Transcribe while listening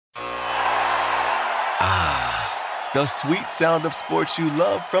The sweet sound of sports you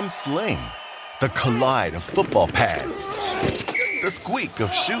love from Sling. The collide of football pads. The squeak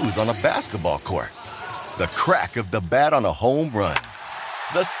of shoes on a basketball court. The crack of the bat on a home run.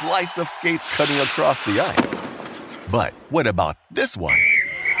 The slice of skates cutting across the ice. But what about this one?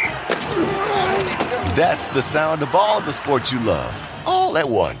 That's the sound of all the sports you love, all at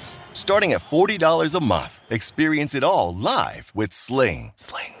once. Starting at $40 a month. Experience it all live with Sling.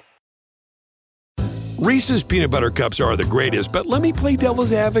 Reese's Peanut Butter Cups are the greatest, but let me play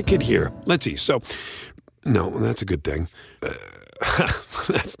devil's advocate here. Let's see. So, no, that's a good thing.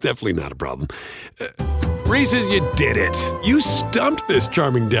 That's definitely not a problem. Reese's, you did it. You stumped this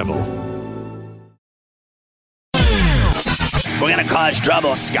charming devil. We're going to cause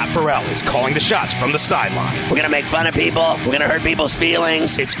trouble. Scott Farrell is calling the shots from the sideline. We're going to make fun of people. We're going to hurt people's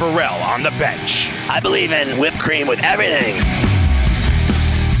feelings. It's Farrell on the bench. I believe in whipped cream with everything.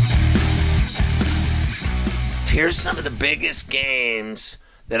 Here's some of the biggest games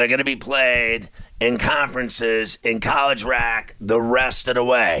that are going to be played in conferences in college rack the rest of the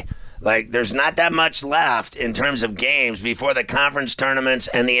way. Like, there's not that much left in terms of games before the conference tournaments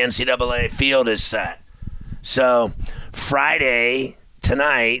and the NCAA field is set. So, Friday,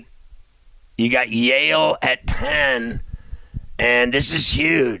 tonight, you got Yale at Penn, and this is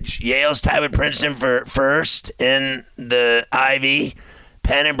huge. Yale's tied with Princeton for first in the Ivy.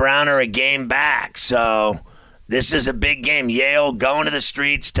 Penn and Brown are a game back, so this is a big game. Yale going to the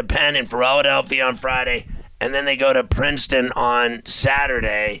streets to Penn in Philadelphia on Friday, and then they go to Princeton on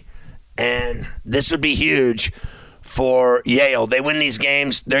Saturday, and this would be huge for Yale. They win these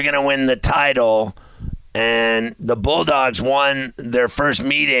games, they're going to win the title. And the Bulldogs won their first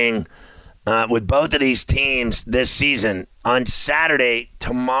meeting with both of these teams this season. On Saturday,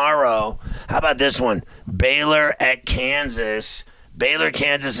 tomorrow, how about this one? Baylor at Kansas. Baylor,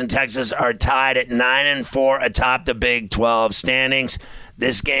 Kansas, and Texas are tied at 9-4 atop the Big 12 standings.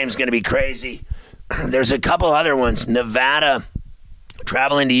 This game's going to be crazy. There's a couple other ones. Nevada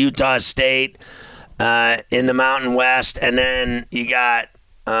traveling to Utah State in the Mountain West. And then you got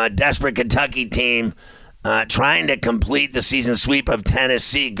a desperate Kentucky team trying to complete the season sweep of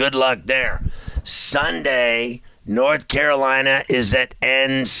Tennessee. Good luck there. Sunday, North Carolina is at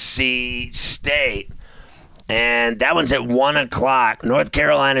NC State. And that one's at 1 o'clock. North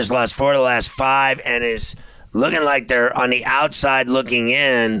Carolina's lost 4 of the last 5 and is looking like they're on the outside looking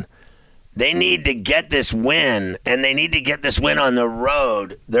in. They need to get this win, and they need to get this win on the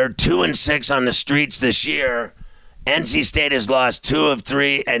road. They're 2-6 on the streets this year. NC State has lost 2 of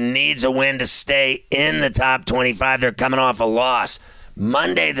 3 and needs a win to stay in the top 25. They're coming off a loss.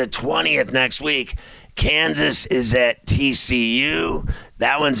 Monday the 20th next week, Kansas is at TCU.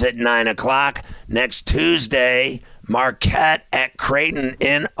 That one's at 9 o'clock. Next Tuesday, Marquette at Creighton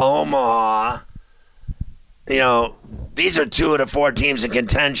in Omaha. You know, these are 2 of the 4 teams in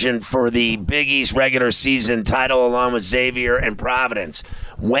contention for the Big East regular season title along with Xavier and Providence.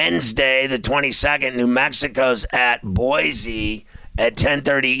 Wednesday, the 22nd, New Mexico's at Boise at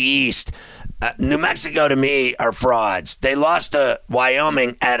 10:30 East. New Mexico, to me, are frauds. They lost to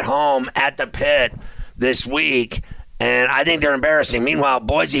Wyoming at home at the Pit this week, and I think they're embarrassing. Meanwhile,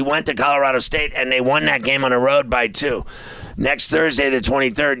 Boise went to Colorado State, and they won that game on the road by 2. Next Thursday, the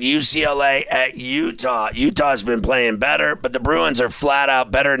 23rd, UCLA at Utah. Utah's been playing better, but the Bruins are flat out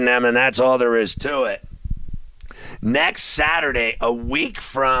better than them, and that's all there is to it. Next Saturday, a week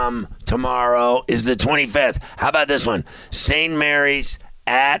from tomorrow, is the 25th. How about this one? St. Mary's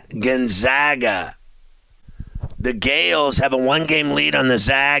at Gonzaga. The Gales have a 1-game lead on the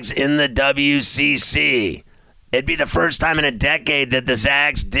Zags in the WCC. It'd be the first time in a decade that the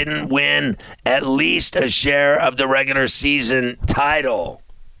Zags didn't win at least a share of the regular season title.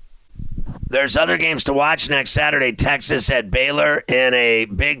 There's other games to watch next Saturday. Texas at Baylor in a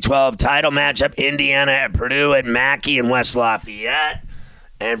Big 12 title matchup. Indiana at Purdue at Mackey in West Lafayette.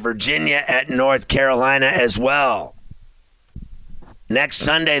 And Virginia at North Carolina as well. Next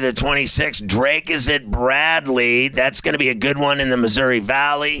Sunday, the 26th, Drake is at Bradley. That's going to be a good one in the Missouri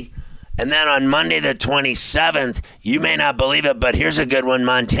Valley. And then on Monday, the 27th, you may not believe it, but here's a good one.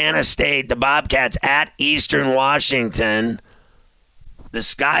 Montana State, the Bobcats at Eastern Washington. The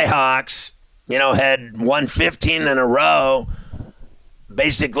Skyhawks, had won 15 in a row.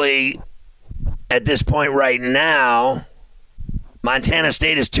 Basically, at this point right now, Montana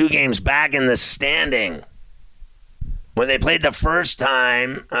State is 2 games back in the standing. When they played the first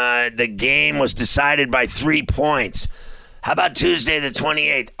time, the game was decided by 3 points. How about Tuesday the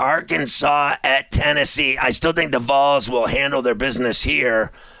 28th? Arkansas at Tennessee. I still think the Vols will handle their business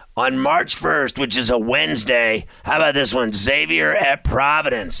here. On March 1st, which is a Wednesday, how about this one? Xavier at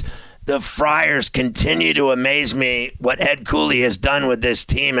Providence. The Friars continue to amaze me what Ed Cooley has done with this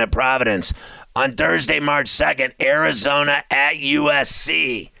team at Providence. On Thursday, March 2nd, Arizona at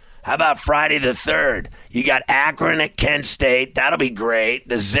USC. How about Friday the 3rd? You got Akron at Kent State. That'll be great.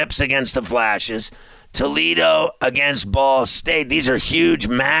 The Zips against the Flashes. Toledo against Ball State. These are huge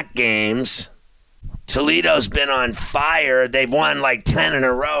MAC games. Toledo's been on fire. They've won like 10 in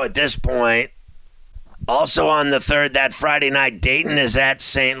a row at this point. Also on the 3rd, that Friday night, Dayton is at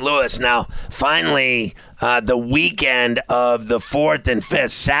St. Louis. Now, finally, the weekend of the 4th and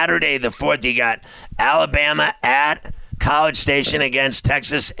 5th, Saturday the 4th, you got Alabama at College Station against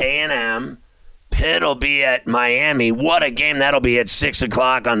Texas A&M. Pitt will be at Miami. What a game that'll be at 6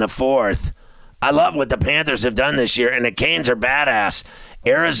 o'clock on the 4th. I love what the Panthers have done this year, and the Canes are badass.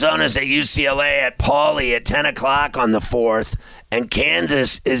 Arizona's at UCLA at Pauley at 10 o'clock on the 4th. And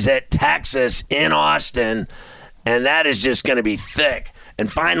Kansas is at Texas in Austin, and that is just going to be thick. And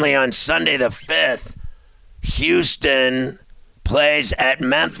finally, on Sunday the 5th, Houston plays at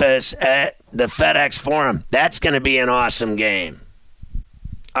Memphis at the FedEx Forum. That's going to be an awesome game.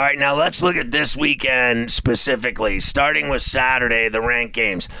 All right, now let's look at this weekend specifically, starting with Saturday, the ranked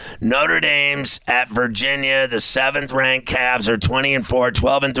games. Notre Dame's at Virginia. The 7th-ranked Cavs are 20-4,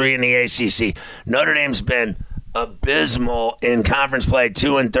 12-3 in the ACC. Notre Dame's been abysmal in conference play,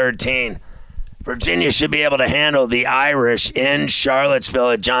 2-13. Virginia should be able to handle the Irish in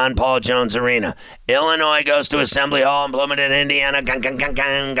Charlottesville at John Paul Jones Arena. Illinois goes to Assembly Hall in Bloomington, Indiana.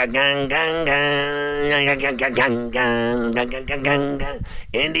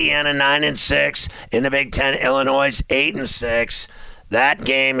 Indiana 9-6 in the Big Ten. Illinois 8-6. That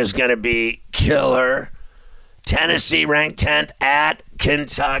game is going to be killer. Tennessee ranked 10th at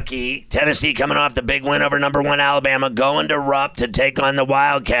Kentucky. Tennessee coming off the big win over number 1 Alabama, going to Rupp to take on the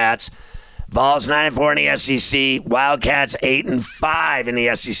Wildcats. Vols 9-4 in the SEC. Wildcats 8-5 in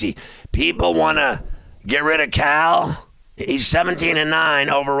the SEC. People want to get rid of Cal. He's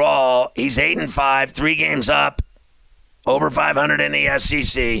 17-9 overall. He's 8-5, 3 games up, over 500 in the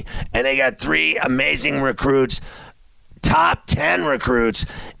SEC, and they got 3 amazing recruits, top 10 recruits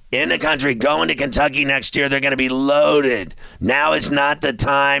in the country going to Kentucky next year. They're going to be loaded. Now is not the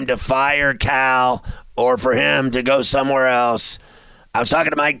time to fire Cal or for him to go somewhere else. I was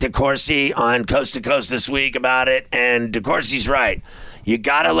talking to Mike DeCourcy on Coast to Coast this week about it, and DeCourcy's right. You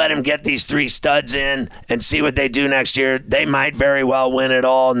got to let him get these 3 studs in and see what they do next year. They might very well win it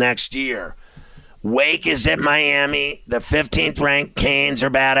all next year. Wake is at Miami. The 15th-ranked Canes are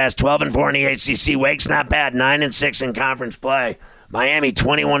badass, 12-4 in the ACC. Wake's not bad, 9-6 in conference play. Miami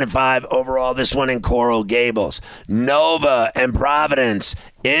 21-5 overall, this one in Coral Gables. Nova and Providence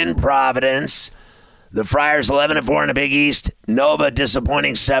in Providence. The Friars 11-4 in the Big East. Nova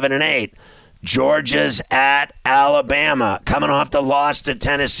disappointing 7-8. Georgia's at Alabama. Coming off the loss to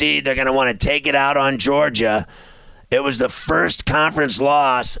Tennessee, they're going to want to take it out on Georgia. It was the first conference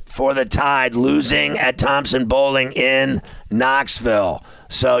loss for the Tide, losing at Thompson Bowling in Knoxville.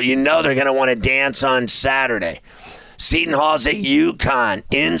 So you know they're going to want to dance on Saturday. Seton Hall's at UConn,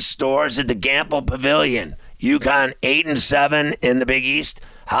 in stores at the Gamble Pavilion. UConn 8-7 in the Big East.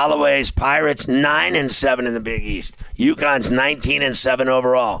 Holloway's Pirates 9-7 in the Big East. UConn's 19-7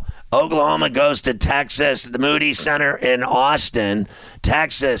 overall. Oklahoma goes to Texas, the Moody Center in Austin.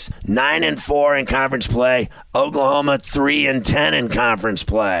 Texas 9-4 in conference play. Oklahoma 3-10 in conference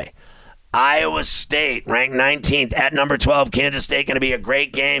play. Iowa State ranked 19th at number 12. Kansas State going to be a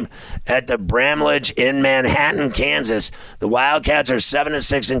great game at the Bramlage in Manhattan, Kansas. The Wildcats are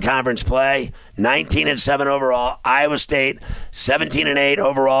 7-6 in conference play, 19-7 overall. Iowa State 17-8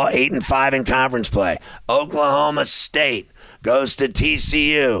 overall, 8-5 in conference play. Oklahoma State goes to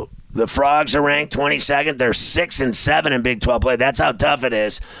TCU. The Frogs are ranked 22nd. They're 6-7 in Big 12 play. That's how tough it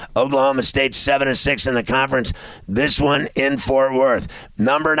is. Oklahoma State 7-6 in the conference. This one in Fort Worth.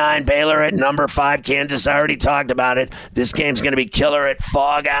 Number 9 Baylor at number 5 Kansas. I already talked about it. This game's going to be killer at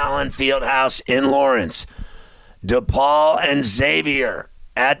Fog Allen Fieldhouse in Lawrence. DePaul and Xavier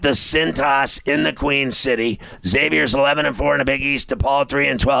at the Cintas in the Queen City. Xavier's 11-4 in the Big East. DePaul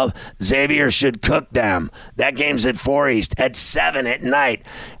 3-12. Xavier should cook them. That game's at 4 East. At 7 at night,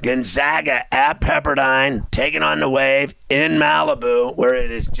 Gonzaga at Pepperdine, taking on the Wave in Malibu, where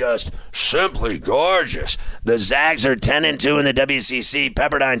it is just simply gorgeous. The Zags are 10-2 in the WCC.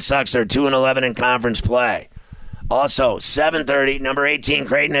 Pepperdine sucks. They're 2-11 in conference play. Also, 7:30, number 18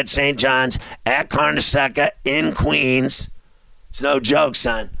 Creighton at St. John's at Carnesecca in Queens. It's no joke,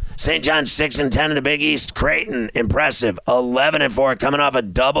 son. St. John's 6-10 in the Big East. Creighton, impressive, 11-4, coming off a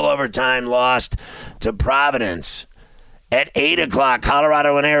double overtime loss to Providence. At 8 o'clock,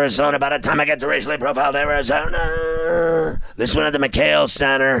 Colorado and Arizona. By the time I get to racially profiled Arizona, this one at the McHale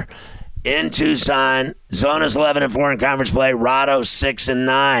Center in Tucson. Zona's 11-4 in conference play. Rado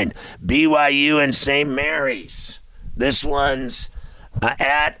 6-9. BYU and St. Mary's. This one's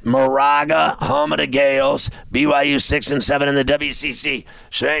at Moraga, home of the Gales. BYU 6-7 in the WCC.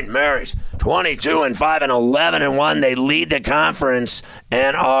 St. Mary's 22-5 and 11-1. They lead the conference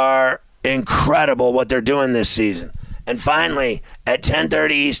and are incredible what they're doing this season. And finally, at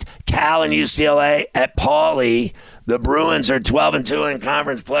 10:30 East, Cal and UCLA at Pauley. The Bruins are 12-2 in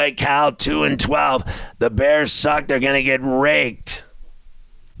conference play. Cal 2-12. The Bears suck. They're going to get raked.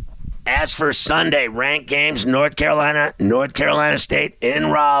 As for Sunday, ranked games, North Carolina State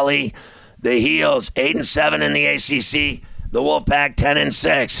in Raleigh. The Heels 8-7 in the ACC. The Wolfpack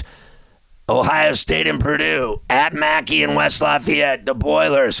 10-6. Ohio State and Purdue at Mackey and West Lafayette. The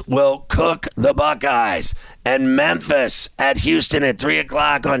Boilers will cook the Buckeyes. And Memphis at Houston at 3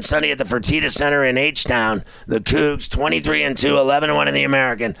 o'clock on Sunday at the Fertitta Center in H-Town. The Cougs 23-2, 11-1 in the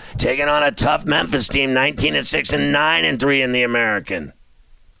American, taking on a tough Memphis team, 19-6 and 9-3 in the American.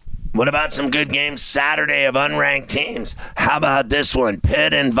 What about some good games Saturday of unranked teams? How about this one?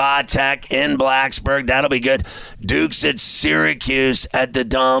 Pitt and Vatek in Blacksburg. That'll be good. Duke's at Syracuse at the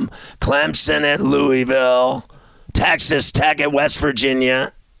Dome. Clemson at Louisville. Texas Tech at West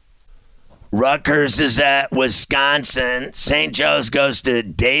Virginia. Rutgers is at Wisconsin. St. Joe's goes to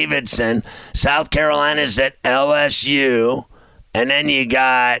Davidson. South Carolina's at LSU. And then you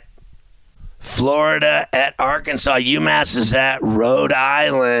got Florida at Arkansas. UMass is at Rhode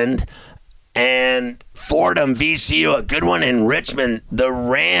Island. And Fordham, VCU, a good one in Richmond. The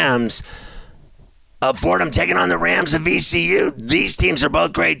Rams of Fordham taking on the Rams of VCU. These teams are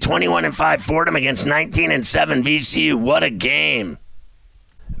both great. 21-5 Fordham against 19-7 VCU. What a game.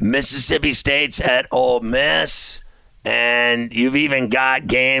 Mississippi State's at Ole Miss. And you've even got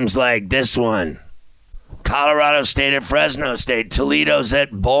games like this one. Colorado State at Fresno State. Toledo's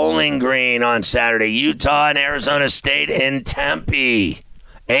at Bowling Green on Saturday. Utah and Arizona State in Tempe.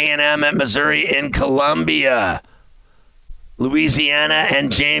 A&M at Missouri in Columbia. Louisiana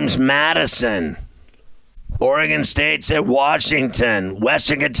and James Madison. Oregon State's at Washington.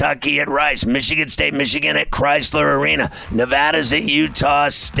 Western Kentucky at Rice. Michigan State, Michigan at Chrysler Arena. Nevada's at Utah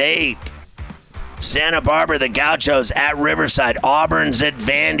State. Santa Barbara, the Gauchos at Riverside. Auburn's at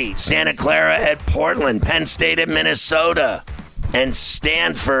Vandy. Santa Clara at Portland. Penn State at Minnesota. And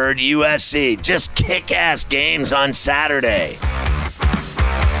Stanford, USC. Just kick-ass games on Saturday.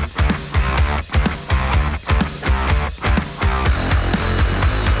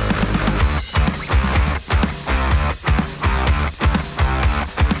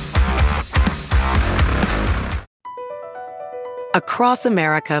 Across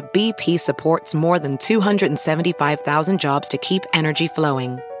America, BP supports more than 275,000 jobs to keep energy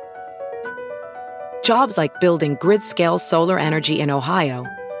flowing. Jobs like building grid-scale solar energy in Ohio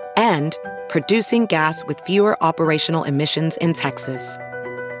and producing gas with fewer operational emissions in Texas.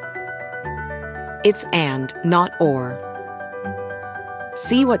 It's and, not or.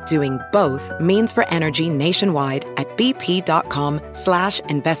 See what doing both means for energy nationwide at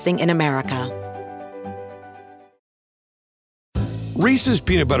bp.com/investing in America. Reese's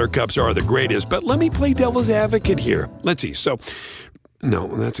peanut butter cups are the greatest, but let me play devil's advocate here. Let's see. So, no,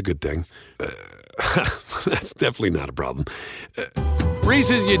 that's a good thing. That's definitely not a problem.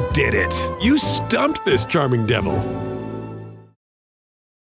 Reese's, you did it. You stumped this charming devil.